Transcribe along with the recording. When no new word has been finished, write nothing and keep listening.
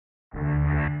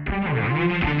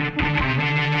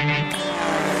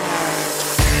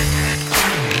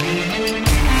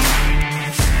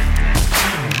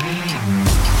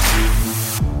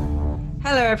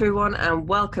everyone, and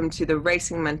welcome to the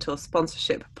Racing Mentor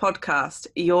Sponsorship Podcast.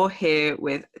 You're here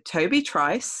with Toby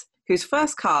Trice, whose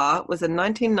first car was a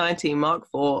 1990 Mark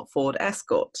IV Ford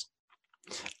Escort.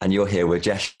 And you're here with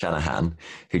Jess Shanahan,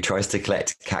 who tries to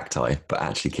collect cacti, but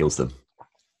actually kills them.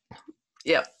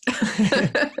 Yep.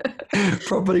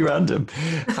 Probably random.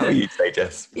 How are you today,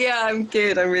 Jess? Yeah, I'm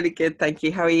good. I'm really good. Thank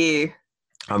you. How are you?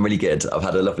 I'm really good. I've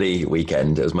had a lovely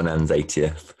weekend. It was my nan's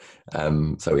 80th.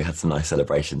 So we had some nice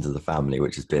celebrations as a family,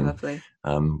 which has been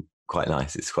quite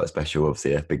nice. It's quite special,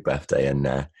 obviously, a big birthday, and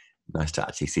nice to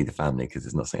actually see the family because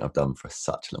it's not something I've done for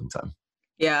such a long time.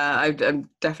 Yeah, I'm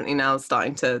definitely now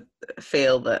starting to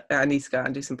feel that I need to go out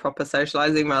and do some proper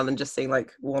socialising rather than just seeing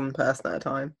like one person at a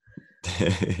time.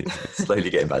 Slowly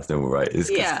getting back to normal, right?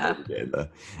 Yeah,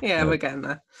 we're getting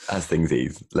there. As things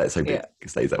ease. Let's hope it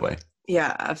stays that way.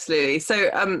 Yeah, absolutely.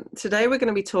 So today we're going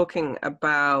to be talking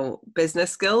about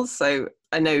business skills. So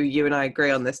I know you and I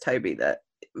agree on this, Toby, that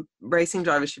racing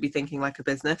drivers should be thinking like a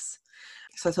business.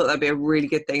 So I thought that'd be a really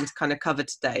good thing to kind of cover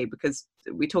today because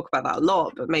we talk about that a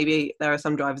lot, but maybe there are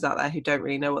some drivers out there who don't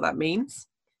really know what that means.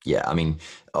 Yeah, I mean,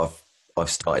 I've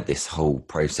started this whole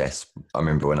process. I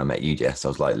remember when I met you, Jess, I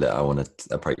was like, look, I want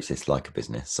to approach this like a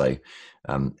business. So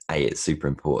it's super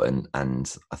important.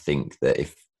 And I think that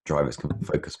if drivers can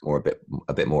focus more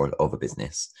a bit more of a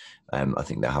business, I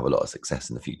think they'll have a lot of success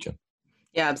in the future.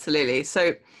 Yeah, absolutely.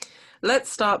 So let's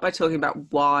start by talking about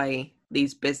why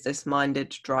these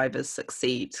business-minded drivers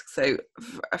succeed. So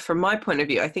from my point of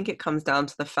view, I think it comes down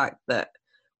to the fact that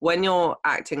when you're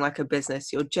acting like a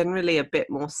business, you're generally a bit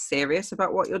more serious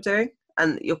about what you're doing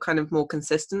and you're kind of more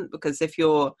consistent, because if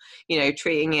you're,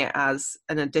 treating it as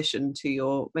an addition to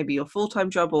your full-time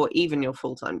job or even your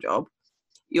full-time job,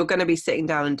 you're going to be sitting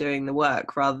down and doing the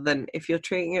work, rather than if you're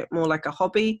treating it more like a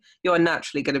hobby, you're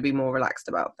naturally going to be more relaxed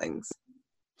about things.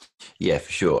 Yeah,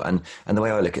 for sure. And the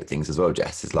way I look at things as well,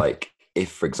 Jess, is like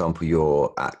if, for example,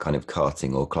 you're at kind of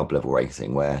karting or club level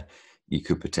racing where you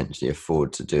could potentially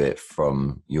afford to do it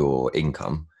from your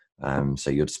income. So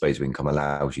your disposable income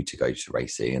allows you to go to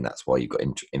racing, and that's why you got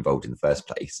involved in the first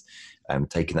place.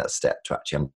 Taking that step to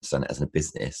actually understand it as a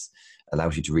business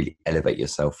allows you to really elevate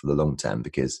yourself for the long term,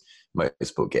 because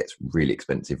motorsport gets really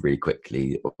expensive really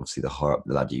quickly. Obviously, the higher up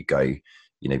the ladder you go,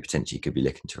 potentially you could be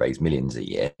looking to raise millions a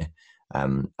year.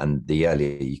 And the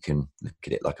earlier you can look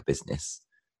at it like a business,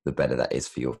 the better that is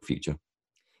for your future.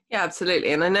 Yeah,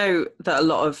 absolutely. And I know that a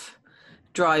lot of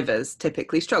drivers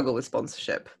typically struggle with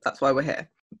sponsorship. That's why we're here.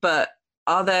 But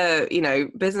are there,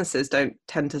 businesses don't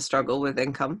tend to struggle with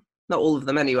income. Not all of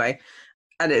them anyway.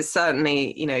 And it's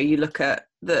certainly, you look at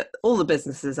all the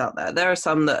businesses out there. There are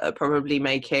some that are probably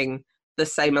making the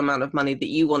same amount of money that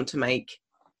you want to make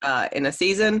in a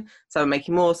season. Some are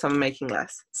making more, some are making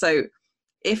less. So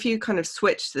if you kind of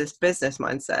switch to this business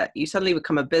mindset, you suddenly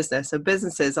become a business. So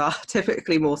businesses are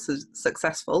typically more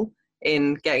successful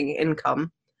in getting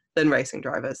income than racing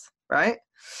drivers, right?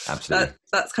 Absolutely.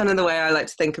 That's kind of the way I like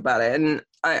to think about it. And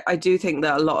I do think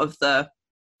that a lot of the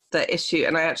issue,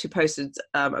 and I actually posted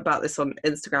about this on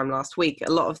Instagram last week,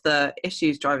 a lot of the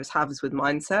issues drivers have is with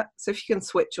mindset. So if you can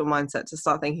switch your mindset to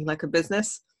start thinking like a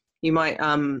business, you might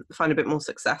find a bit more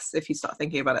success if you start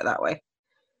thinking about it that way.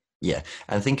 Yeah.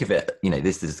 And think of it,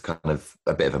 this is kind of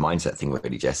a bit of a mindset thing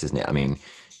really, Jess, isn't it? I mean,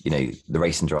 the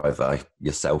racing driver,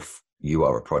 yourself, you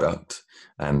are a product.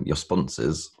 Your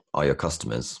sponsors are your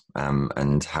customers.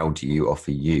 And how do you offer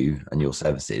you and your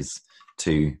services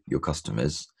to your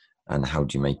customers? And how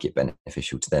do you make it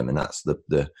beneficial to them? And that's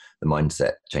the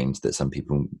mindset change that some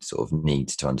people sort of need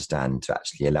to understand to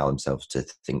actually allow themselves to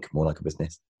think more like a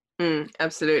business.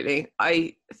 Absolutely.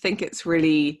 I think it's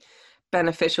really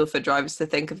beneficial for drivers to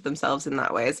think of themselves in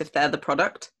that way, as if they're the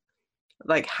product.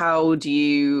 Like, how do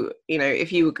you,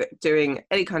 if you were doing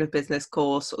any kind of business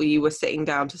course or you were sitting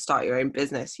down to start your own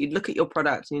business, you'd look at your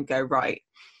product and you'd go, right,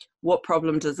 what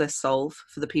problem does this solve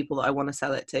for the people that I want to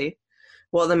sell it to?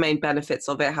 What are the main benefits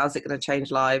of it? How's it going to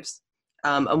change lives?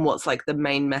 And what's like the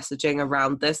main messaging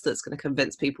around this that's going to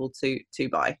convince people to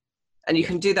buy? And you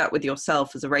can do that with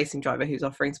yourself as a racing driver who's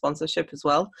offering sponsorship as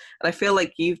well. And I feel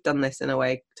like you've done this in a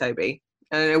way, Toby.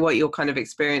 I don't know what your kind of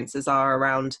experiences are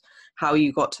around how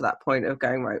you got to that point of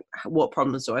going, right, what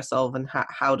problems do I solve and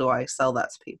how do I sell that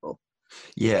to people?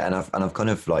 Yeah, and I've kind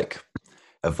of like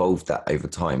evolved that over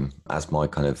time as my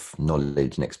kind of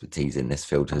knowledge and expertise in this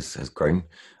field has grown.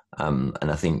 And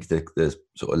I think the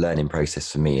sort of learning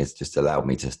process for me has just allowed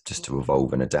me to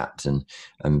evolve and adapt and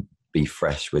be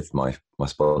fresh with my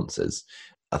sponsors.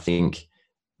 I think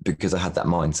because I had that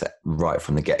mindset right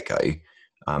from the get-go,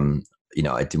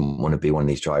 I didn't want to be one of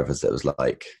these drivers that was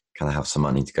like, can I have some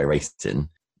money to go racing?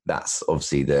 That's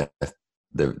obviously the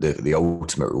the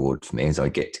ultimate reward for me is I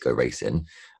get to go racing.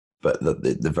 But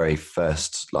the very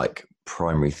first like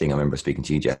primary thing I remember speaking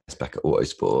to you, Jess, back at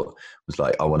Autosport was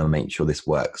like, I want to make sure this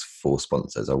works for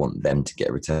sponsors. I want them to get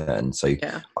a return. So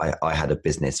Yeah. I had a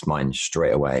business mind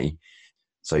straight away.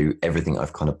 So everything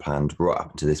I've kind of planned right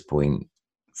up to this point,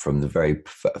 from the very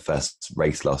first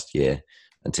race last year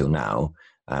until now,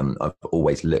 I've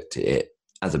always looked at it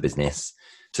as a business,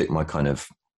 took my kind of,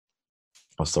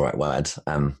 what's the right word?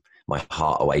 My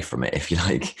heart away from it, if you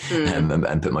like,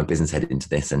 and put my business head into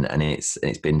this. And it's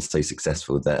been so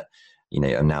successful that, you know,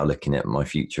 I'm now looking at my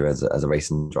future as a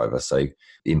racing driver. So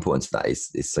the importance of that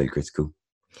is so critical.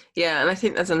 Yeah. And I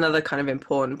think there's another kind of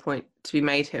important point to be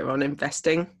made here on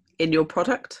investing in your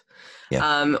product,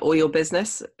 or your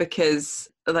business, because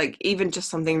like even just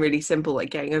something really simple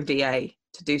like getting a VA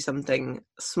to do something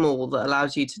small that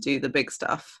allows you to do the big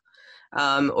stuff,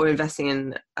 or investing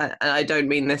in, and I don't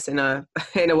mean this in a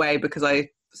way because I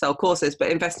sell courses,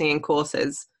 but investing in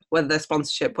courses, whether they're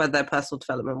sponsorship, whether they're personal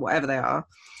development, whatever they are,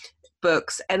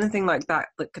 books, anything like that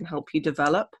that can help you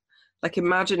develop. Like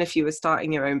imagine if you were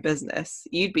starting your own business,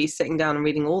 you'd be sitting down and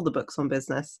reading all the books on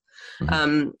business.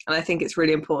 And I think it's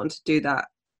really important to do that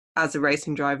as a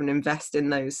racing driver and invest in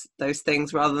those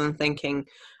things rather than thinking,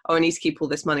 oh, I need to keep all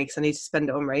this money because I need to spend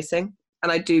it on racing.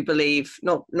 And I do believe,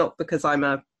 not because I'm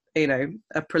a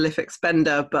prolific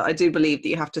spender, but I do believe that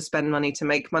you have to spend money to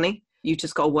make money. You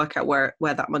just got to work out where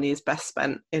that money is best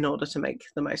spent in order to make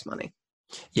the most money.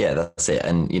 Yeah, that's it.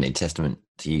 And, you know, testament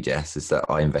to you, Jess, is that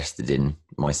I invested in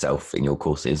myself in your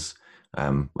courses.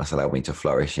 That's allowed me to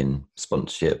flourish in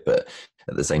sponsorship. But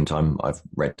at the same time, I've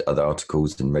read other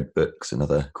articles and read books and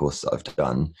other courses that I've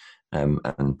done,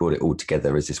 and brought it all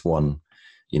together as this one,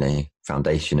 you know,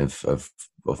 foundation of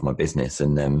my business.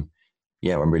 And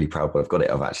yeah, I'm really proud that I've got it.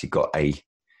 I've actually got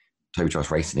Toby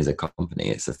Charles Racing is a company.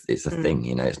 It's a thing,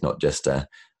 you know, it's not just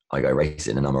I go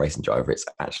racing and I'm a racing driver. It's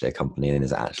actually a company and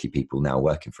there's actually people now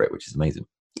working for it, which is amazing.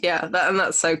 Yeah, and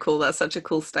that's so cool. That's such a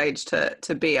cool stage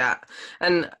to be at.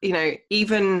 And, you know,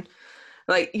 even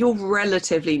like you're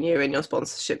relatively new in your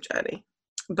sponsorship journey.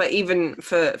 But even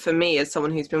for me, as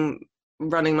someone who's been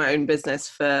running my own business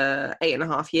for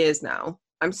 8.5 years now,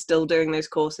 I'm still doing those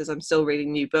courses. I'm still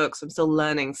reading new books. I'm still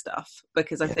learning stuff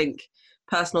because I think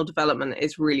personal development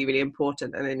is really, really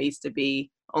important and it needs to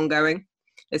be ongoing.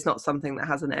 It's not something that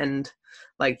has an end.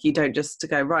 Like you don't just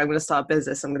go, right, I'm going to start a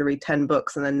business. I'm going to read 10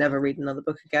 books and then never read another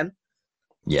book again.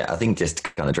 Yeah, I think just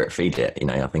kind of drip feed it. You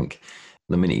know, I think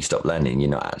the minute you stop learning, you're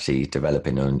not actually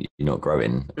developing and you're not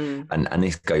growing. And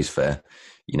this goes for,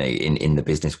 you know, in the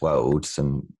business world,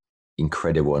 some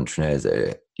incredible entrepreneurs that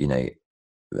are, you know,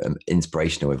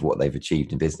 inspirational with what they've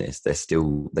achieved in business. They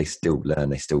still learn,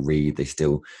 they still read, they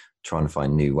still trying to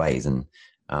find new ways, and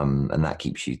that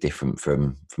keeps you different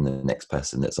from the next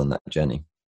person that's on that journey.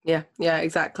 Yeah,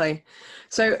 exactly.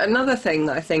 So another thing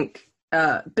that I think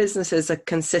businesses are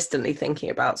consistently thinking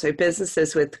about, so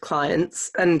businesses with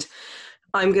clients, and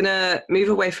I'm going to move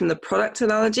away from the product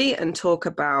analogy and talk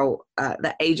about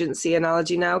the agency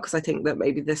analogy now, because I think that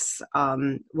maybe this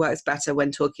works better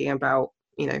when talking about,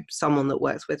 you know, someone that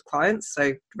works with clients,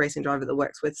 so racing driver that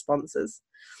works with sponsors.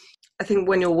 I think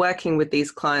when you're working with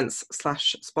these clients /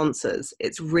 sponsors,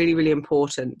 it's really, really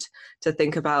important to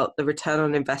think about the return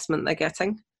on investment they're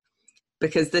getting,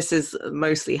 because this is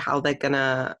mostly how they're going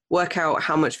to work out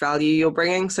how much value you're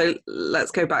bringing. So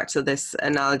let's go back to this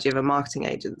analogy of a marketing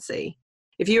agency.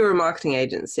 If you were a marketing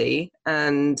agency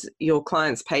and your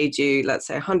clients paid you, let's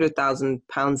say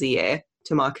 £100,000 a year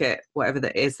to market whatever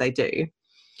that is they do,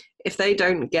 if they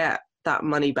don't get that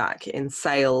money back in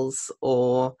sales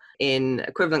or in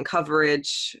equivalent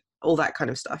coverage, all that kind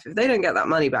of stuff, if they don't get that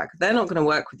money back, they're not going to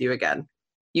work with you again.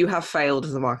 You have failed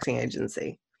as a marketing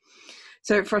agency.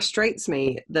 So it frustrates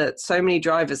me that so many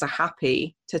drivers are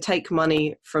happy to take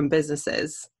money from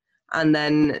businesses and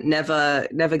then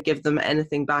never give them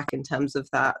anything back in terms of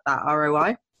that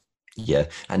ROI. Yeah,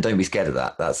 and don't be scared of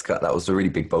that. That was a really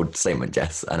big, bold statement,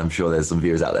 Jess. And I'm sure there's some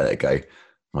viewers out there that go,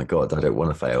 my God, I don't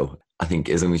want to fail. I think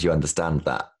as long as you understand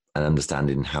that and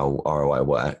understanding how ROI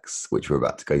works, which we're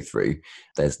about to go through,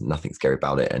 there's nothing scary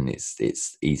about it, and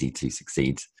it's easy to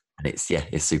succeed. And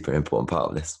it's super important part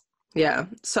of this. Yeah.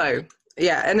 So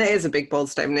yeah, and it is a big, bold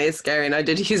statement. It is scary, and I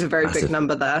did use a very big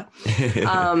number there.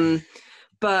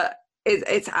 But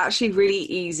it's actually really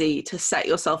easy to set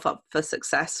yourself up for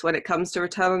success when it comes to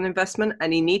return on investment,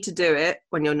 and you need to do it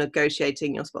when you're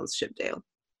negotiating your sponsorship deal.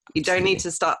 You don't need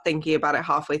to start thinking about it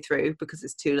halfway through because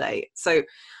it's too late. So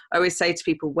I always say to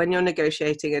people, when you're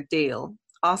negotiating a deal,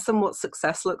 ask them what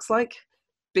success looks like,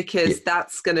 because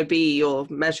that's going to be your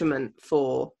measurement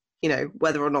for you know,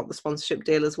 whether or not the sponsorship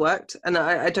deal has worked. And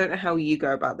I don't know how you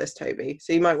go about this, Toby.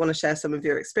 So you might want to share some of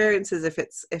your experiences if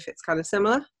it's kind of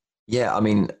similar. Yeah, I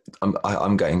mean,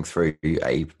 I'm going through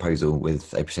a proposal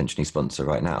with a potential new sponsor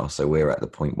right now. So we're at the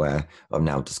point where I'm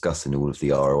now discussing all of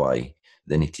the ROI,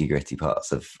 the nitty gritty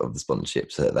parts of the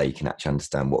sponsorship, so that they can actually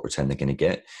understand what return they're going to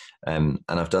get. And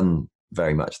I've done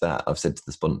very much that. I've said to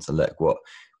the sponsor, look,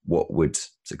 what would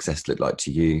success look like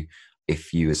to you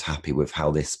if you was happy with how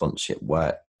this sponsorship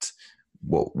worked?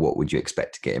 What would you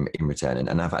expect to get in return?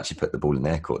 And I've actually put the ball in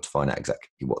their court to find out exactly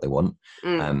what they want.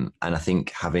 And I think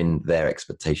having their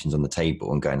expectations on the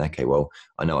table and going, okay, well,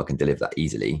 I know I can deliver that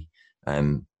easily.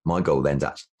 My goal then is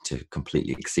actually to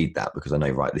completely exceed that, because I know,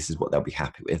 right, this is what they'll be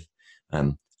happy with.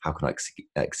 How can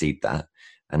I exceed that?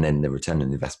 And then the return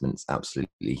on investment is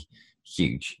absolutely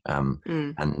huge.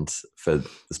 And for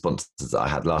the sponsors that I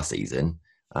had last season,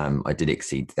 I did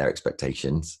exceed their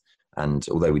expectations. And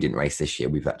although we didn't race this year,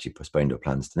 we've actually postponed our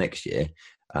plans to next year.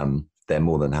 They're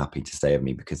more than happy to stay with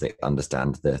me because they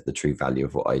understand the true value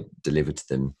of what I delivered to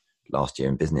them last year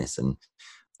in business. And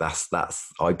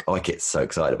I get so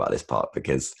excited about this part,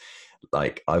 because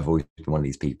like I've always been one of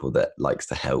these people that likes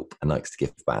to help and likes to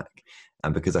give back.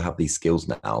 And because I have these skills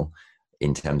now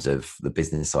in terms of the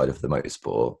business side of the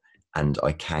motorsport, and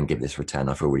I can give this return,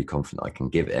 I feel really confident I can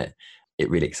give it. It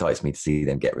really excites me to see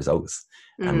them get results.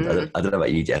 And I don't know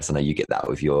about you, Jess. I know you get that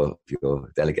with your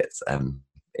delegates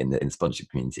in the sponsorship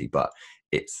community, but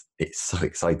it's so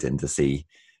exciting to see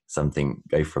something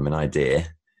go from an idea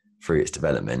through its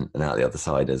development and out the other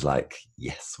side as like,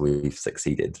 yes, we've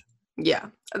succeeded. Yeah,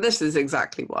 this is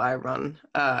exactly why I run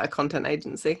a content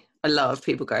agency. I love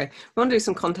people going, we want to do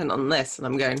some content on this. And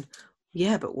I'm going,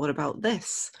 yeah, but what about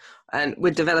this? And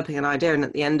we're developing an idea, and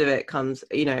at the end of it comes,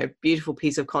 you know, a beautiful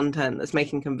piece of content that's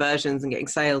making conversions and getting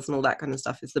sales and all that kind of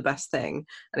stuff is the best thing.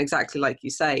 And exactly like you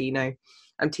say, you know,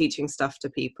 I'm teaching stuff to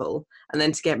people, and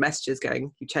then to get messages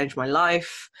going, you changed my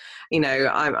life. You know,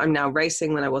 I'm now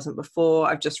racing when I wasn't before.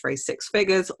 I've just raised 6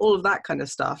 figures. All of that kind of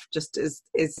stuff just is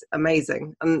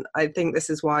amazing. And I think this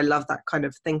is why I love that kind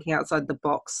of thinking outside the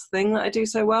box thing that I do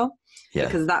so well,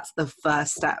 because that's the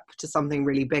first step to something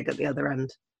really big at the other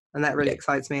end. And that really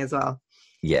excites me as well.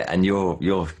 Yeah, and your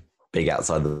big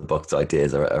outside the box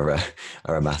ideas are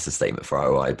a massive statement for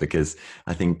ROI, because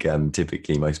I think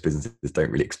typically most businesses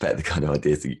don't really expect the kind of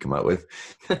ideas that you come up with.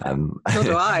 Nor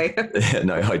do I.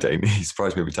 No, I don't. You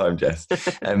surprise me every time, Jess.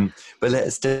 But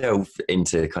let's delve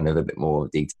into kind of a bit more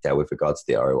detail with regards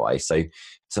to the ROI. So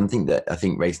something that I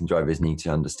think racing drivers need to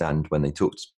understand when they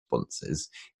talk to sponsors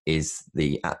is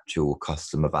the actual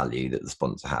customer value that the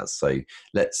sponsor has. So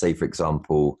let's say, for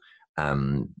example,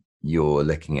 you're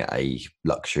looking at a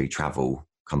luxury travel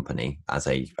company as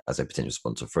a potential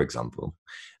sponsor, for example,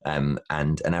 and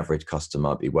an average customer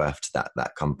might be worth to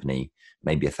that company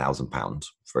maybe £1,000,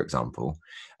 for example,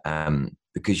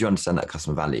 because you understand that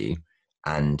customer value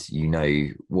and you know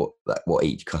what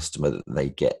each customer that they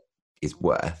get is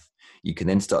worth. You can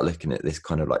then start looking at this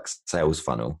kind of like sales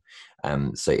funnel.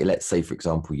 So let's say, for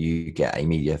example, you get a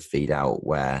media feed out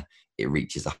where it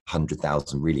reaches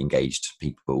 100,000 really engaged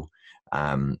people.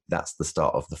 That's the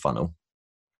start of the funnel.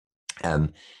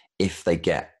 If they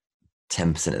get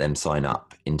 10% of them sign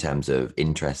up in terms of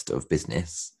interest of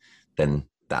business, then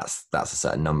that's a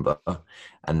certain number.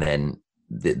 And then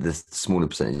the smaller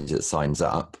percentage that signs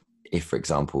up, if, for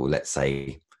example, let's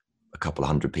say a couple of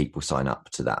hundred people sign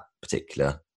up to that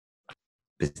particular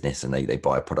business and they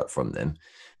buy a product from them,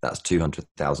 that's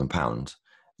 £200,000.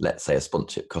 Let's say a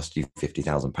sponsorship cost you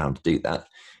 £50,000 to do that.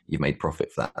 You've made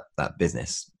profit for that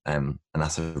business. And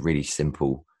that's a really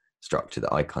simple structure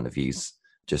that I kind of use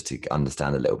just to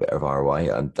understand a little bit of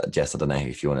ROI. Jess, I don't know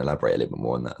if you want to elaborate a little bit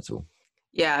more on that at all.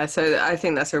 Yeah, so I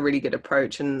think that's a really good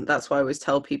approach. And that's why I always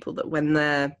tell people that when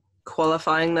they're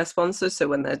qualifying their sponsors, so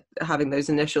when they're having those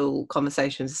initial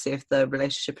conversations to see if the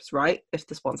relationship is right, if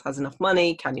the sponsor has enough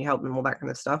money, can you help them, all that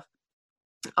kind of stuff,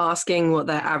 asking what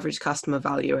their average customer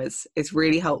value is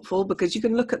really helpful, because you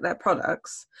can look at their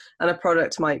products and a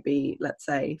product might be, let's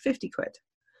say, 50 quid.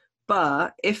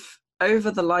 But if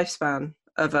over the lifespan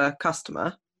of a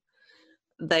customer,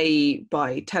 they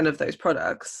buy 10 of those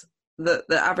products, the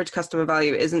average customer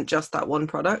value isn't just that one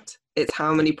product. It's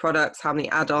how many products, how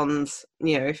many add-ons.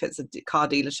 You know, if it's a car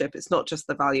dealership, it's not just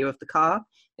the value of the car.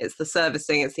 It's the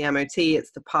servicing, it's the MOT,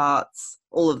 it's the parts,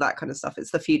 all of that kind of stuff.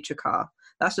 It's the future car.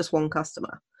 That's just one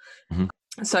customer.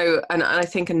 Mm-hmm. So, and I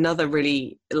think another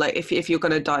really, like, if you're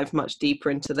going to dive much deeper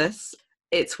into this,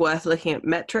 it's worth looking at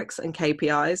metrics and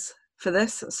KPIs for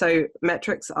this. So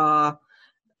metrics are,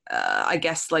 I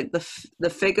guess, like the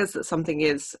figures that something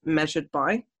is measured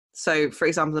by. So, for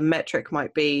example, the metric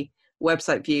might be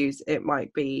website views, it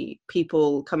might be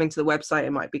people coming to the website,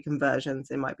 it might be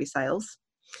conversions, it might be sales.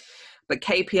 But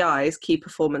KPIs, key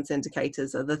performance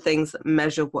indicators, are the things that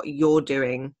measure what you're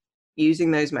doing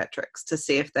using those metrics to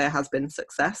see if there has been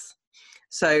success.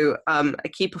 So a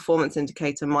key performance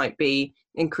indicator might be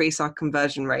increase our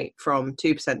conversion rate from 2%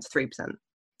 to 3%,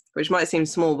 which might seem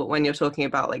small, but when you're talking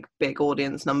about like big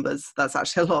audience numbers, that's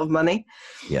actually a lot of money.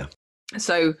 Yeah.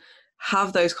 So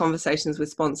have those conversations with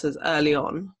sponsors early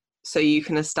on so you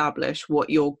can establish what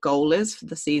your goal is for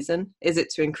the season. Is it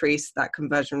to increase that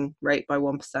conversion rate by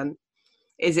 1%?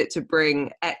 Is it to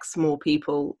bring X more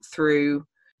people through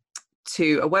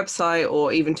to a website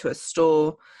or even to a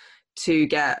store to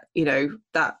get, you know,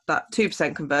 that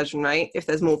 2% conversion rate? If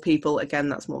there's more people, again,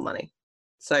 that's more money.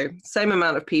 So same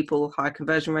amount of people, higher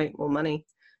conversion rate, more money.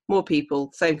 More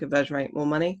people, same conversion rate, more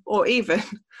money. Or even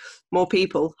more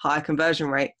people, higher conversion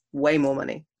rate, way more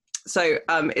money. So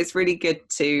it's really good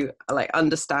to like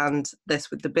understand this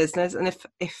with the business. And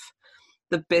if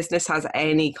the business has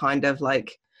any kind of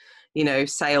like, you know,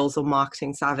 sales or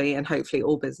marketing savvy, and hopefully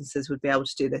all businesses would be able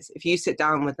to do this. If you sit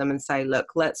down with them and say, look,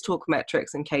 let's talk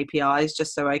metrics and KPIs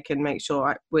just so I can make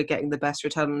sure we're getting the best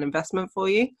return on investment for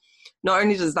you. Not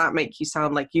only does that make you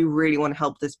sound like you really want to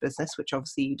help this business, which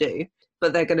obviously you do,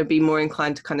 but they're going to be more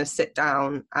inclined to kind of sit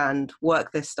down and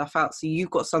work this stuff out. So you've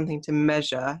got something to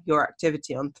measure your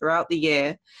activity on throughout the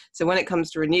year. So when it comes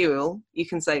to renewal, you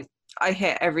can say, I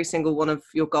hit every single one of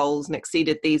your goals and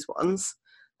exceeded these ones.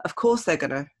 Of course they're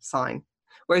going to sign.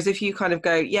 Whereas if you kind of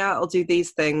go, yeah, I'll do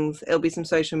these things, it'll be some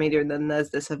social media, and then there's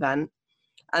this event,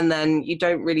 and then you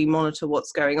don't really monitor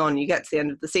what's going on. You get to the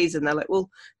end of the season, they're like,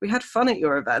 well, we had fun at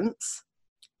your events,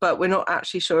 but we're not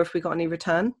actually sure if we got any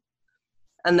return.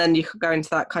 And then you could go into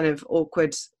that kind of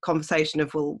awkward conversation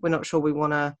of, well, we're not sure we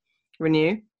want to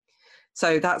renew.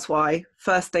 So that's why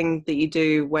first thing that you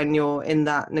do when you're in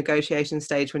that negotiation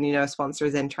stage, when you know a sponsor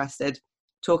is interested,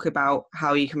 talk about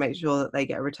how you can make sure that they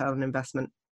get a return on investment.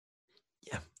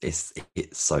 Yeah, it's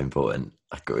so important.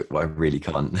 I really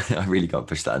can't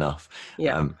push that enough.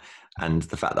 Yeah. And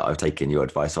the fact that I've taken your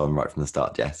advice on right from the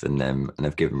start, Jess, and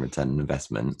have given return on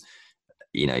investment,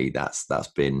 you know, that's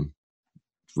been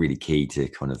really key to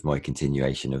kind of my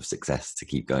continuation of success to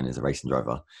keep going as a racing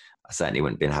driver. I certainly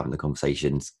wouldn't been having the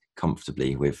conversations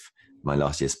comfortably with my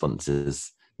last year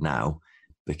sponsors now,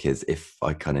 because if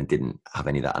I kind of didn't have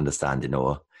any of that understanding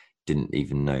or didn't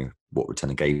even know what return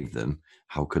I gave them,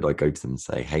 how could I go to them and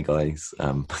say, hey guys,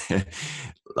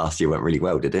 last year went really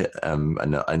well, did it?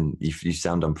 And you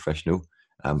sound unprofessional.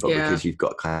 But because you've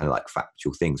got kind of like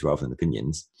factual things rather than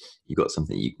opinions, you've got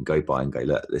something you can go by and go,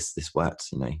 look, this works,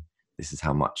 you know, this is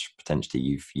how much potentially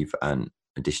you've earned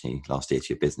additionally last year to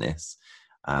your business.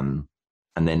 And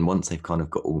then once they've kind of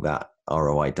got all that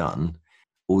ROI done,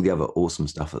 all the other awesome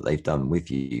stuff that they've done with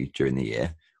you during the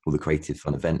year, all the creative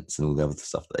fun events and all the other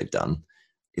stuff that they've done,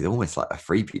 is almost like a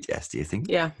freebie, Jess, do you think?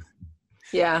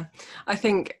 Yeah. I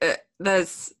think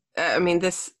there's, I mean,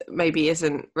 this maybe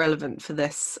isn't relevant for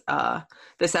this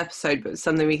episode, but it's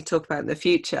something we can talk about in the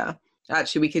future.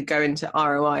 Actually, we could go into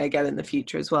ROI again in the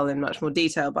future as well in much more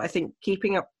detail. But I think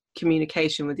keeping up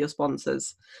communication with your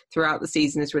sponsors throughout the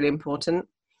season is really important.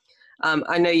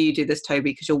 I know you do this,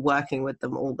 Toby, because you're working with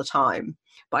them all the time.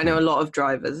 But I know a lot of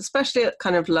drivers, especially at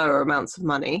kind of lower amounts of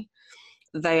money,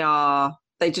 they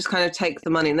just kind of take the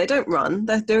money and they don't run.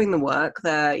 They're doing the work.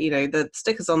 They're, you know, the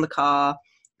stickers on the car.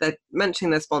 They're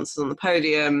mentioning their sponsors on the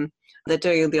podium. They're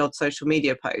doing the odd social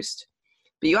media post.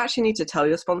 But you actually need to tell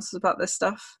your sponsors about this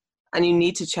stuff. And you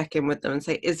need to check in with them and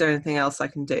say, is there anything else I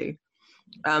can do?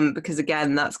 Because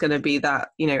again, that's going to be that,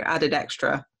 you know, added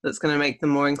extra that's going to make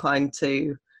them more inclined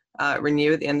to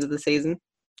renew at the end of the season.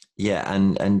 Yeah,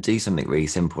 and do something really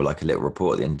simple, like a little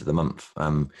report at the end of the month.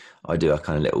 I do a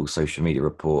kind of little social media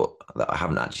report that I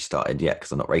haven't actually started yet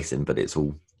because I'm not racing, but it's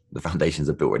all, the foundations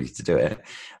are built ready to do it.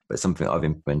 But something I've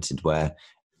implemented where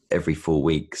every 4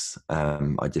 weeks,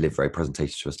 I deliver a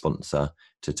presentation to a sponsor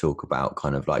to talk about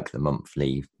kind of like the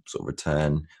monthly sort of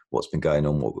return, what's been going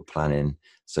on, what we're planning,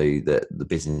 so that the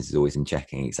business is always in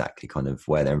checking exactly kind of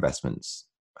where their investments,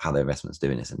 how their investments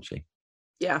doing essentially.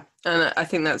 Yeah, and I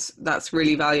think that's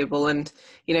really valuable. And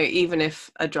you know, even if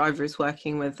a driver is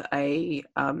working with a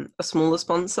smaller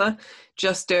sponsor,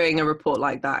 just doing a report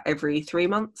like that every 3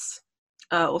 months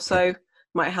or so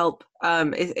might help.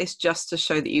 It's just to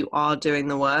show that you are doing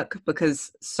the work,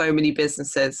 because so many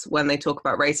businesses, when they talk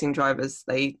about racing drivers,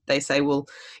 they say, well,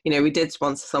 you know, we did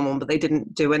sponsor someone, but they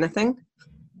didn't do anything.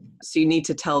 So you need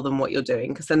to tell them what you're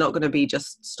doing, because they're not going to be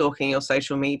just stalking your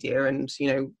social media, and you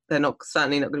know, they're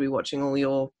certainly not going to be watching all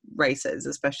your races,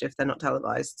 especially if they're not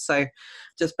televised. So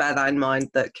just bear that in mind,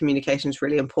 that communication is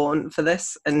really important for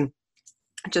this. And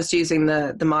just using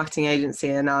the marketing agency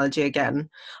analogy again,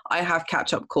 I have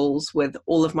catch-up calls with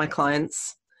all of my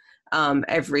clients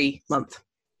every month,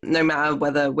 no matter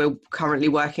whether we're currently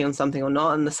working on something or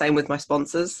not, and the same with my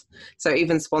sponsors. So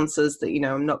even sponsors that, you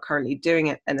know, I'm not currently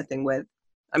doing anything with,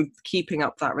 I'm keeping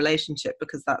up that relationship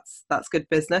because that's good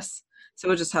business. So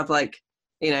we'll just have, like,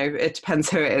 you know, it depends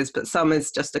who it is, but some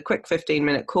is just a quick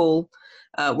 15-minute call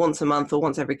once a month or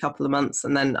once every couple of months.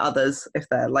 And then others, if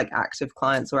they're like active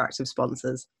clients or active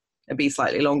sponsors, it'd be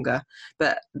slightly longer.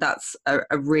 But that's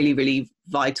a really, really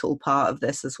vital part of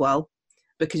this as well,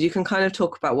 because you can kind of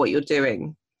talk about what you're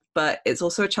doing, but it's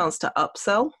also a chance to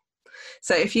upsell.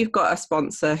 So if you've got a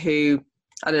sponsor who,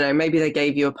 I don't know, maybe they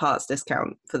gave you a parts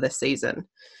discount for this season,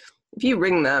 if you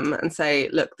ring them and say,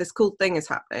 look, this cool thing is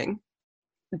happening,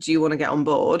 do you want to get on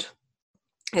board?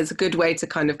 It's a good way to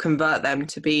kind of convert them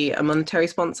to be a monetary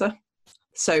sponsor.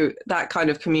 So that kind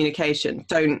of communication,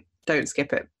 don't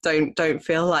skip it. Don't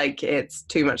feel like it's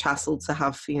too much hassle to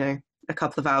have, you know, a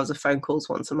couple of hours of phone calls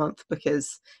once a month,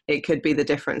 because it could be the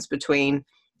difference between,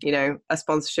 you know, a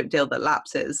sponsorship deal that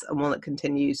lapses and one that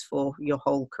continues for your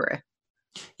whole career.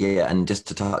 Yeah, and just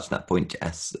to touch on that point,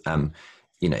 Jess,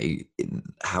 you know,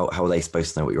 how are they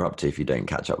supposed to know what you're up to if you don't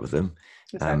catch up with them?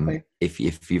 Exactly.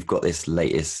 If you've got this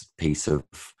latest piece of,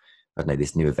 I don't know,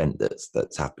 this new event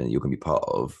that's happening, you're going to be part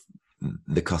of,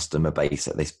 the customer base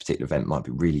at this particular event might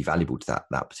be really valuable to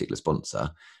that particular sponsor,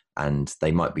 and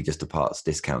they might be just a parts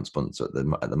discount sponsor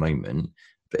at the moment.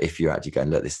 But if you're actually going,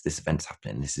 look, this event's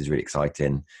happening, this is really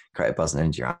exciting, create a buzz and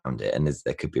energy around it, and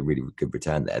there could be a really good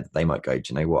return there, they might go,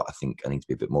 do you know what, I think I need to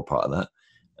be a bit more part of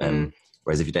that.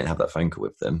 Whereas if you don't have that phone call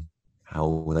with them,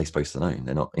 how are they supposed to know?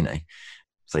 They're not, you know.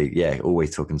 So yeah,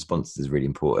 always talking sponsors is really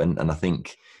important. And I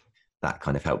think that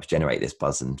kind of helps generate this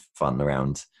buzz and fun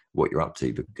around what you're up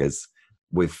to, because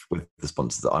with the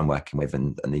sponsors that I'm working with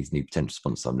and these new potential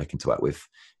sponsors I'm looking to work with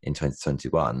in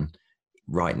 2021,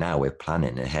 right now we're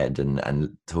planning ahead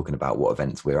and talking about what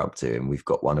events we're up to. And we've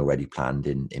got one already planned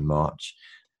in March,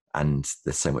 and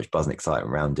there's so much buzz and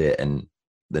excitement around it, and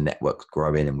the network's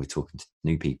growing and we're talking to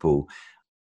new people,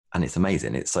 and it's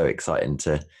amazing. It's so exciting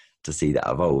to see that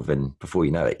evolve. And before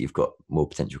you know it, you've got more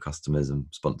potential customers and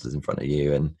sponsors in front of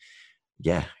you. And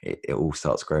yeah, it all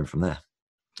starts growing from there.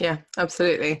 Yeah,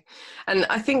 absolutely. And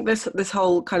I think this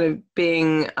whole kind of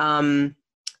being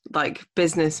like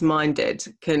business minded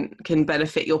can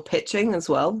benefit your pitching as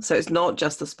well. So it's not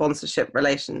just a sponsorship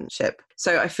relationship.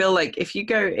 So I feel like if you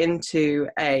go into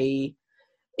a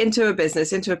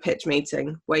business, into a pitch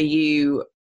meeting where you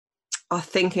are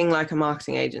thinking like a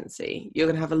marketing agency, you're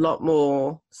going to have a lot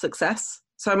more success.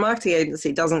 So a marketing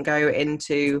agency doesn't go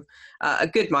into a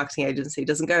good marketing agency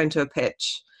doesn't go into a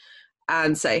pitch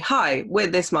and say, hi, we're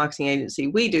this marketing agency,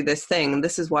 we do this thing, and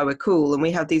this is why we're cool, and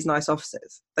we have these nice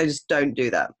offices. They just don't do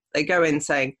that. They go in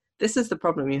saying, this is the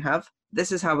problem you have,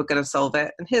 this is how we're going to solve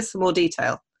it, and here's some more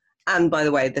detail. And by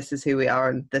the way, this is who we are,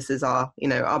 and this is our, you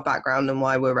know, our background and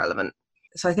why we're relevant.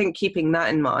 So I think keeping that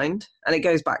in mind, and it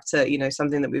goes back to, you know,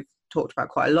 something that we've talked about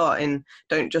quite a lot in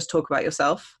don't just talk about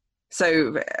yourself.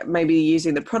 So maybe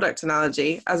using the product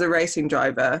analogy, as a racing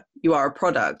driver, you are a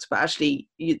product, but actually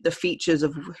the features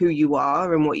of who you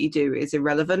are and what you do is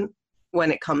irrelevant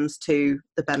when it comes to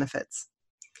the benefits.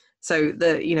 So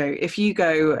you know, if you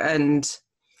go and,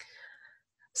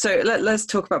 so let's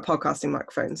talk about podcasting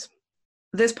microphones.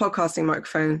 This podcasting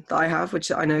microphone that I have,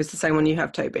 which I know is the same one you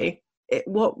have, Toby,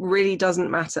 what really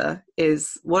doesn't matter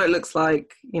is what it looks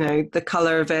like, you know, the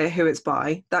color of it, who it's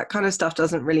by. That kind of stuff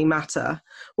doesn't really matter.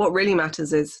 What really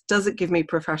matters is, does it give me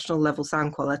professional level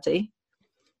sound quality?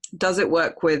 Does it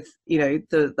work with, you know,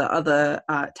 the other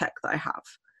tech that I have?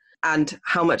 And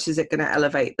how much is it going to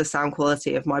elevate the sound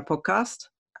quality of my podcast?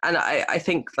 And I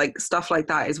think like stuff like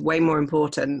that is way more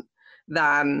important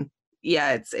than,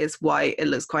 yeah, it's white, it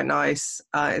looks quite nice,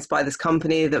 it's by this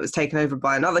company that was taken over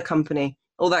by another company.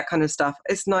 All that kind of stuff.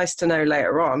 It's nice to know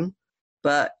later on,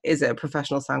 but is it a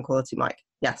professional sound quality mic?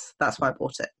 Yes, that's why I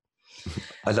bought it.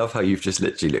 I love how you've just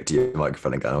literally looked at your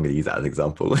microphone and gone, I'm going to use that as an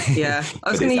example. Yeah, I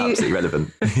was going to use absolutely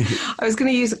relevant. I was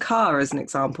going to use a car as an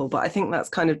example, but I think that's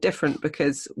kind of different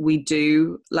because we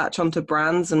do latch onto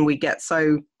brands, and we get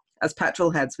so, as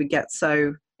petrol heads, we get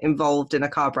so involved in a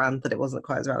car brand that it wasn't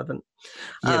quite as relevant.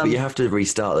 Yeah, but you have to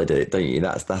restart it, don't you?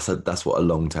 That's what a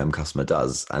long-term customer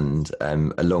does, and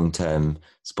a long-term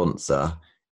sponsor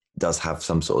does have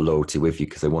some sort of loyalty with you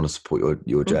because they want to support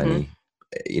your journey.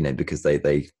 You know, because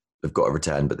they've got a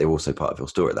return, but they're also part of your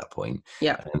story at that point.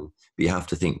 Yeah. But you have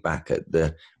to think back at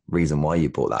the reason why you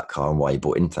bought that car and why you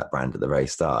bought into that brand at the very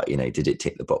start. You know, did it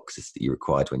tick the boxes that you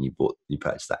required when you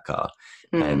purchased that car?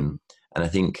 And I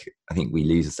think we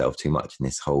lose ourselves too much in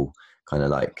this whole kind of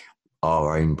like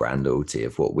our own brand loyalty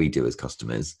of what we do as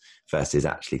customers versus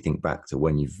actually think back to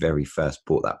when you very first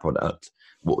bought that product.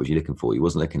 What was you looking for? You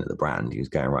wasn't looking at the brand. You was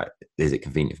going, right, is it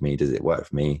convenient for me? Does it work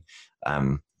for me?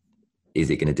 Is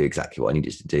it going to do exactly what I need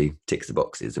it to do? Ticks the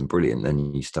boxes, and brilliant.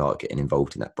 Then you start getting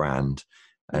involved in that brand.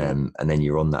 And then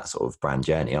you're on that sort of brand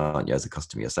journey, aren't you, as a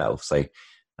customer yourself? So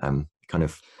kind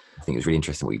of, I think it was really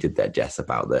interesting what you did there, Jess,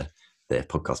 about the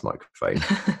podcast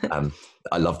microphone.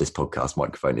 I love this podcast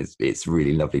microphone. It's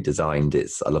really lovely designed.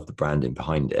 I love the branding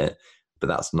behind it, but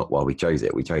that's not why we chose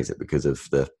it. We chose it because of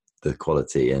the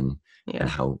quality and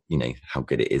how, how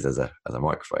good it is as a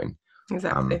microphone.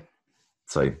 Exactly.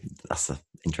 So that's an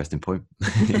interesting point.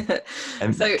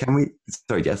 So can we,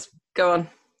 sorry, Jess, go on.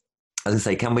 As I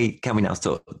say, can we now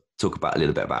talk about a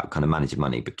little bit about kind of managing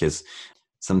money? Because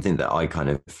something that I kind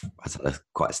of had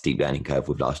quite a steep learning curve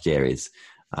with last year is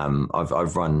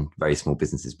I've run very small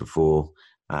businesses before,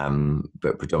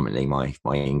 but predominantly my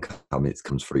income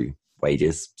comes through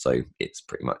wages, so it's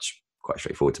pretty much quite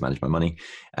straightforward to manage my money.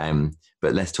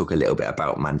 But let's talk a little bit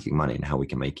about managing money and how we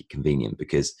can make it convenient,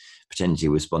 because potentially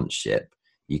with sponsorship,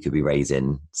 you could be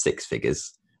raising 6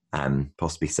 figures,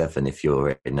 possibly 7 if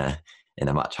you're in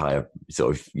a much higher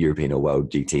sort of European or world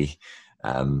duty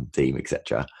team,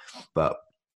 etc. But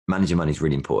managing money is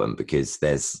really important because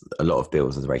there's a lot of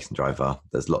bills as a racing driver.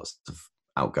 There's lots of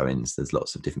outgoings. There's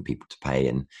lots of different people to pay,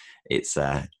 and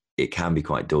it can be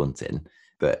quite daunting.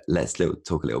 But let's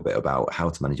talk a little bit about how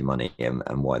to manage your money and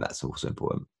why that's also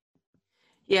important.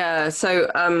 Yeah,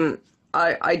 so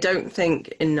I don't think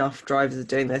enough drivers are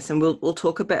doing this, and we'll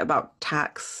talk a bit about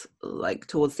tax like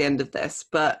towards the end of this,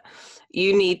 but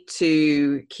you need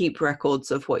to keep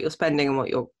records of what you're spending and what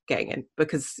you're getting in,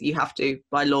 because you have to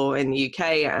by law in the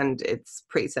UK, and it's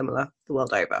pretty similar the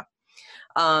world over.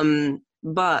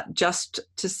 But just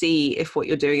to see if what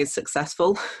you're doing is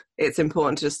successful, it's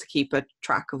important just to keep a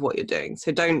track of what you're doing.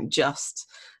 So don't just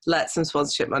let some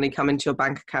sponsorship money come into your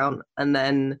bank account and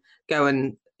then go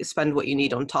and spend what you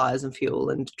need on tires and fuel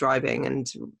and driving and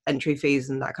entry fees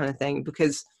and that kind of thing,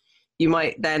 because you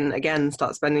might then again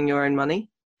start spending your own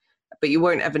money, but you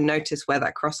won't ever notice where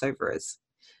that crossover is.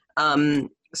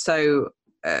 So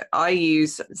I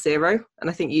use Xero, and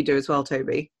I think you do as well,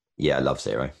 Toby. Yeah, I love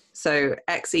Xero. So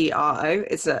Xero,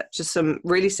 it's just some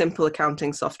really simple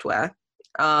accounting software.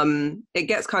 It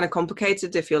gets kind of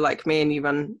complicated if you're like me and you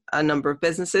run a number of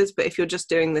businesses, but if you're just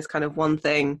doing this kind of one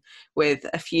thing with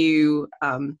a few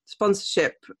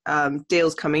sponsorship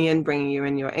deals coming in, bringing you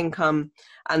in your income,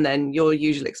 and then your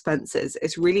usual expenses,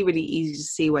 it's really, really easy to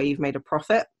see where you've made a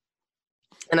profit.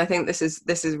 And I think this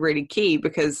is really key,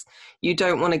 because you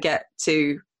don't want to get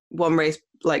to one race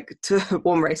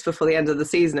before the end of the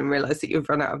season and realize that you've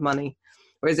run out of money.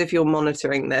 Whereas if you're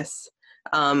monitoring this,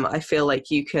 I feel like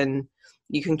you can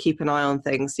keep an eye on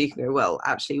things. So you can go, well,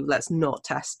 actually, let's not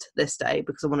test this day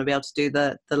because I want to be able to do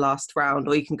the last round.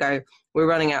 Or you can go, we're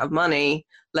running out of money.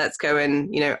 Let's go and,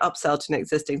 upsell to an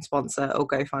existing sponsor or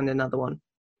go find another one.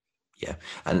 Yeah.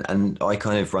 And I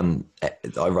kind of run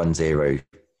Xero.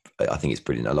 I think it's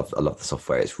brilliant. I love the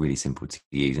software. It's really simple to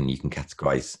use, and you can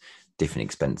categorize different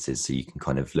expenses, so you can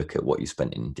kind of look at what you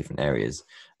spent in different areas.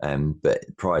 But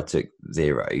prior to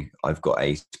Xero, I've got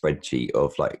a spreadsheet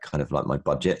of kind of my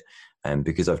budget, and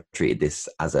because I've treated this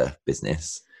as a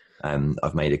business,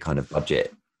 I've made a kind of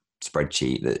budget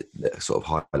spreadsheet that sort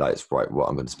of highlights what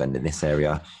I'm going to spend in this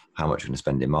area, how much I'm going to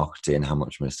spend in marketing, how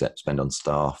much I'm going to spend on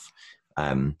staff.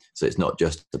 So it's not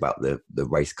just about the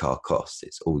race car costs;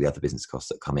 it's all the other business costs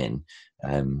that come in,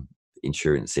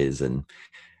 insurances, and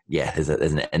there's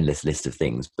an endless list of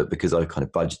things. But because I kind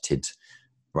of budgeted,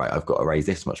 right, I've got to raise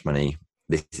this much money.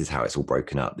 This is how it's all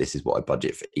broken up. This is what I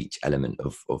budget for each element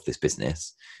of this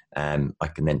business. I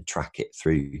can then track it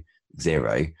through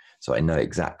Xero, so I know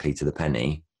exactly to the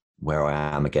penny where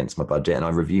I am against my budget, and I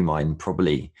review mine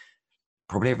probably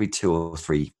every 2 or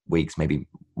 3 weeks, maybe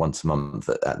once a month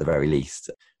at the very least,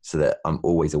 so that I'm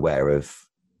always aware of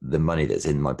the money that's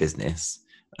in my business,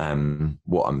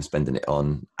 what I'm spending it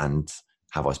on, and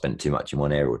have I spent too much in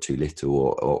one area or too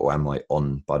little, or am I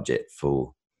on budget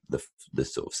for the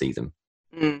sort of season?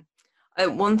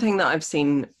 One thing that I've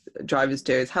seen drivers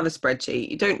do is have a spreadsheet.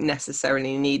 You don't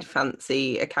necessarily need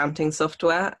fancy accounting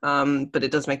software, but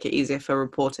it does make it easier for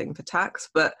reporting for tax.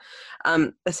 But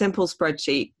a simple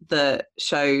spreadsheet that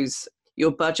shows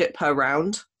your budget per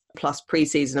round, plus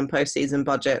pre-season and post-season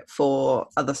budget for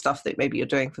other stuff that maybe you're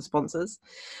doing for sponsors.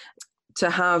 To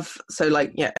have,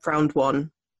 round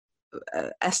one,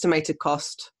 estimated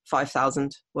cost,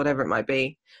 5,000, whatever it might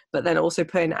be, but then also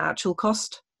put in actual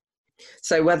cost.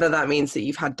 So whether that means that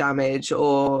you've had damage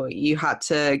or you had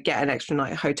to get an extra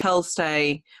night hotel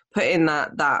stay, put in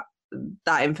that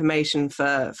that information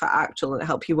for actual, and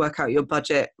help you work out your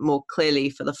budget more clearly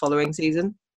for the following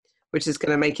season, which is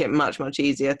going to make it much, much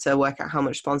easier to work out how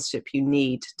much sponsorship you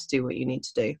need to do what you need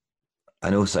to do.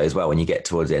 And also as well, when you get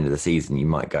towards the end of the season, you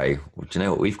might go, well, do you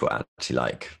know what? We've got actually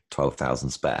like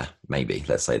 12,000 spare, maybe.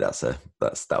 Let's say that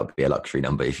would be a luxury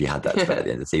number if you had that spare at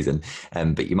the end of the season.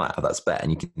 But you might have that spare,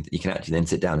 and you can actually then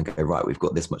sit down and go, right, we've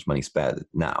got this much money spare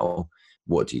now.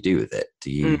 What do you do with it? Do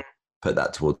you put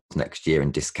that towards next year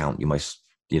and discount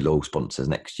your loyal sponsors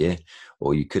next year?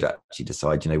 Or you could actually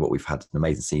decide, you know what, we've had an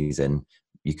amazing season.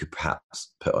 You could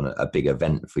perhaps put on a big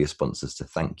event for your sponsors to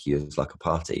thank you as like a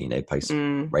party, you know, post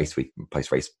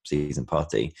race season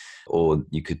party. Or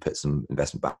you could put some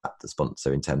investment back to the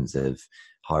sponsor in terms of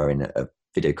hiring a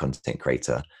video content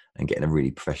creator and getting a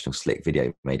really professional, slick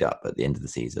video made up at the end of the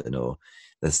season. Or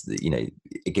there's, you know,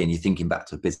 again, you're thinking back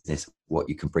to a business, what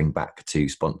you can bring back to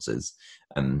sponsors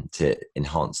to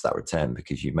enhance that return,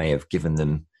 because you may have given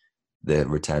them the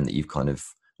return that you've kind of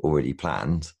already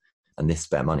planned. And this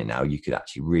spare money now, you could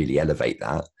actually really elevate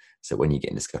that. So when you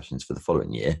get in discussions for the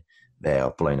following year, they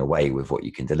are blown away with what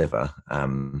you can deliver. I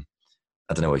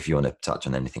don't know if you want to touch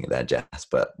on anything there, Jess,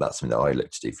 but that's something that I look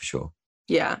to do for sure.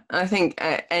 Yeah, I think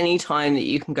any time that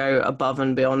you can go above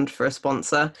and beyond for a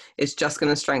sponsor is just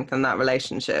going to strengthen that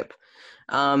relationship.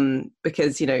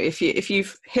 Because, you know, if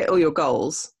you've hit all your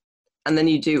goals and then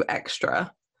you do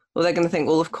extra, well, they're going to think,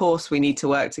 well, of course we need to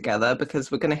work together because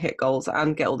we're going to hit goals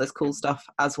and get all this cool stuff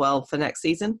as well for next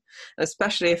season. And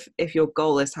especially if your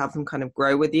goal is to have them kind of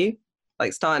grow with you,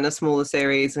 like start in a smaller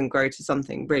series and grow to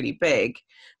something really big,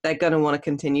 they're going to want to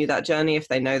continue that journey if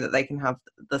they know that they can have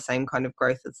the same kind of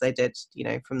growth as they did, you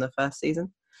know, from the first season.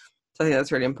 So I think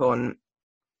that's really important.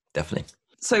 Definitely.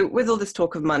 So with all this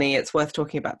talk of money, it's worth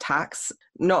talking about tax.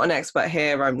 Not an expert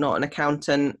here. I'm not an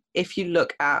accountant. If you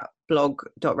look at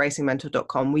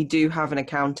blog.racingmentor.com, we do have an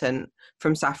accountant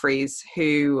from Safri's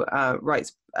who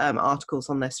writes articles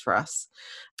on this for us.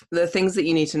 The things that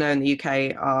you need to know in the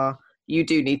UK are, you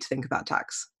do need to think about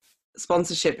tax.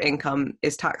 Sponsorship income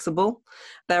is taxable.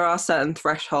 There are certain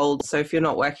thresholds. So if you're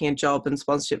not working a job and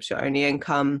sponsorship's your only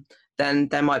income, then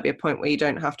there might be a point where you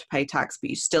don't have to pay tax,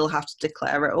 but you still have to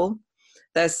declare it all.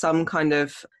 There's some kind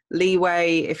of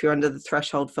leeway if you're under the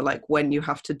threshold for like when you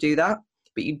have to do that,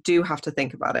 but you do have to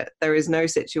think about it. There is no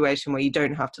situation where you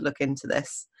don't have to look into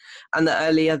this. And the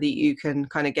earlier that you can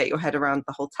kind of get your head around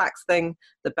the whole tax thing,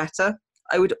 the better.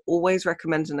 I would always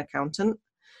recommend an accountant,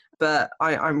 but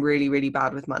I'm really, really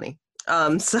bad with money.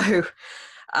 Even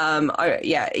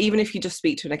if you just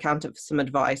speak to an accountant for some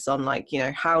advice on like, you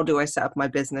know, how do I set up my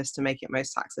business to make it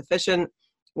most tax efficient?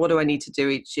 What do I need to do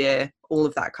each year? All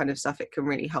of that kind of stuff. It can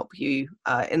really help you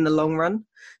in the long run.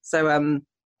 So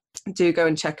do go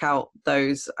and check out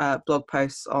those blog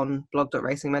posts on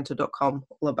blog.racingmentor.com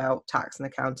all about tax and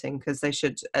accounting, because they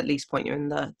should at least point you in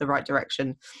the right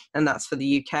direction. And that's for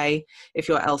the UK. If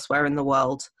you're elsewhere in the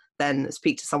world, then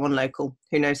speak to someone local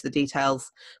who knows the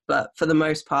details. But for the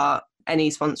most part, any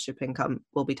sponsorship income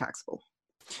will be taxable.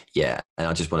 Yeah, and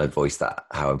I just want to voice that,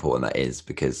 how important that is,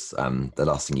 because the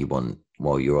last thing you want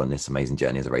while you're on this amazing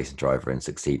journey as a racing driver and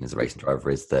succeeding as a racing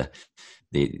driver is the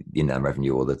Inland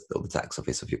Revenue or the tax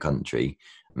office of your country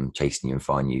chasing you and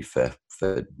fining you for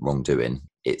wrongdoing.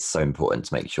 It's so important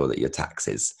to make sure that your tax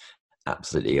is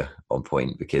absolutely on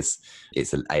point, because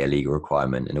it's a legal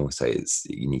requirement, and also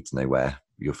you need to know where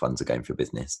your funds are going for your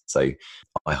business. So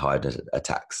I hired a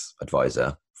tax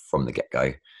advisor from the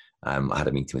get-go. I had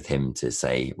a meeting with him to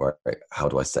say, well, how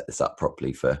do I set this up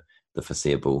properly for the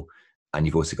foreseeable? And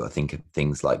you've also got to think of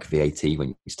things like VAT when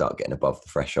you start getting above the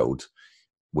threshold,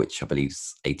 which I believe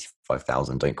is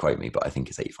 85,000. Don't quote me, but I think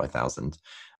it's 85,000.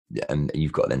 And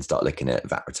you've got to then start looking at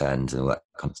VAT returns and all that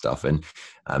kind of stuff. And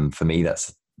for me,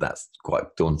 that's quite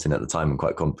daunting at the time and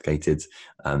quite complicated.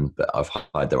 But I've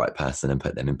hired the right person and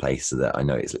put them in place so that I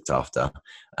know it's looked after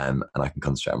and I can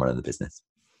concentrate on running the business.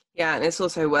 Yeah, and it's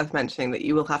also worth mentioning that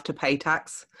you will have to pay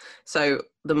tax. So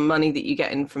the money that you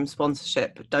get in from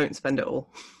sponsorship, don't spend it all.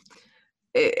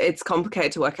 It's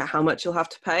complicated to work out how much you'll have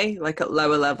to pay. Like at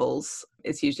lower levels,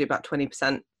 it's usually about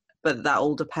 20%, but that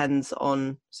all depends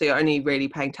on, so you're only really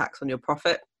paying tax on your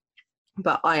profit.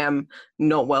 But I am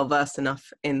not well versed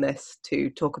enough in this to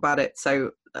talk about it.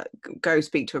 So go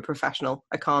speak to a professional.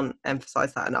 I can't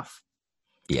emphasize that enough.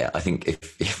 Yeah, I think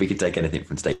if we could take anything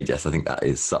from today, Jess, I think that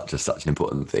is such an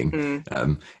important thing.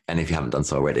 And if you haven't done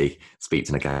so already, speak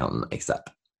to an accountant ASAP.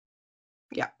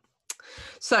 Yeah.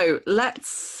 So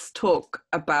let's talk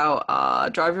about our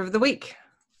driver of the week.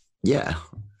 Yeah.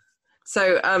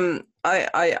 So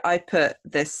I put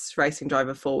this racing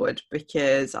driver forward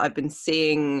because I've been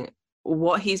seeing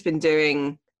what he's been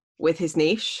doing with his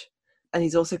niche and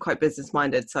he's also quite business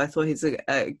minded. So I thought he's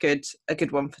a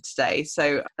good one for today.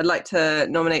 So I'd like to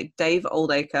nominate Dave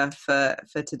Oldacre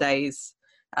for today's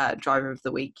driver of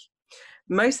the week.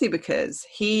 Mostly because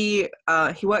he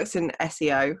works in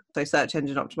SEO, so search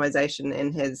engine optimization,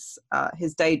 in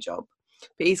his day job,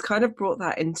 but he's kind of brought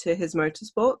that into his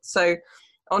motorsport. So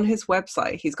on his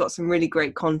website, he's got some really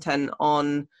great content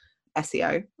on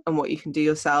SEO and what you can do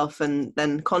yourself, and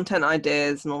then content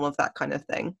ideas and all of that kind of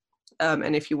thing.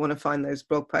 And if you want to find those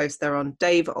blog posts, they're on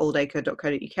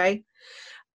daveoldacre.co.uk.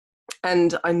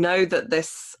 And I know that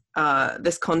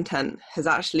this content has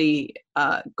actually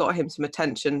got him some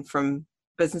attention from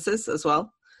businesses as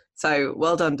well. So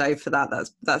well done, Dave, for that.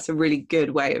 That's a really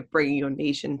good way of bringing your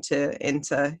niche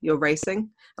into your racing.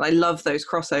 And I love those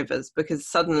crossovers, because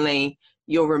suddenly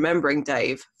you're remembering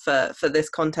Dave for this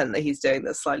content that he's doing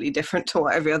that's slightly different to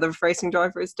what every other racing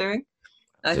driver is doing.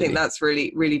 I think that's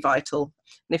really, really vital.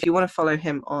 And if you want to follow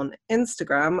him on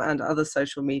Instagram and other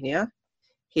social media,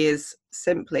 he is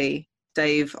simply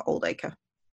Dave Oldacre.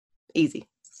 Easy.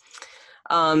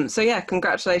 So yeah,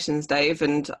 congratulations, Dave.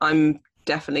 And I'm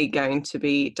definitely going to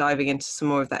be diving into some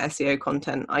more of the SEO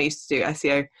content. I used to do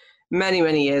SEO many,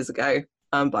 many years ago,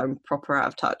 but I'm proper out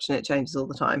of touch and it changes all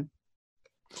the time.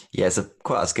 Yeah, it's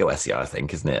quite a skill SEO, I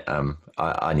think, isn't it?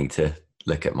 I need to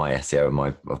look at my SEO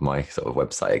of my sort of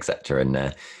website, etc.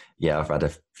 And yeah, I've had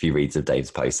a few reads of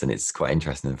Dave's posts, and it's quite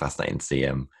interesting and fascinating to see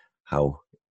how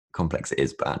complex it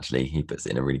is, but actually he puts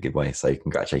it in a really good way. So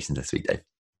congratulations this week, Dave.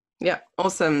 Yeah,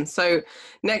 awesome. So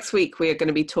next week we are going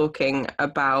to be talking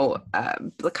about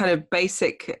the kind of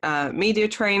basic media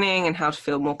training and how to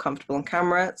feel more comfortable on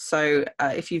camera. So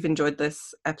if you've enjoyed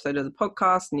this episode of the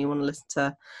podcast and you want to listen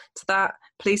to that,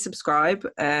 please subscribe.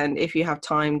 And if you have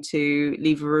time to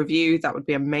leave a review, that would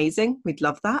be amazing. We'd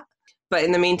love that. But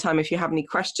in the meantime, if you have any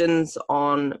questions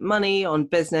on money, on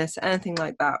business, anything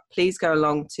like that, please go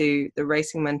along to the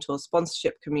Racing Mentor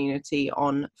sponsorship community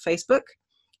on Facebook.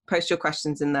 Post your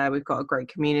questions in there. We've got a great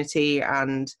community,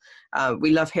 and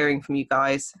we love hearing from you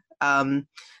guys.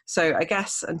 So I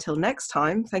guess until next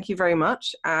time, thank you very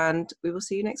much, and we will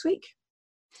see you next week.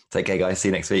 Take care, guys. See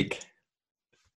you next week.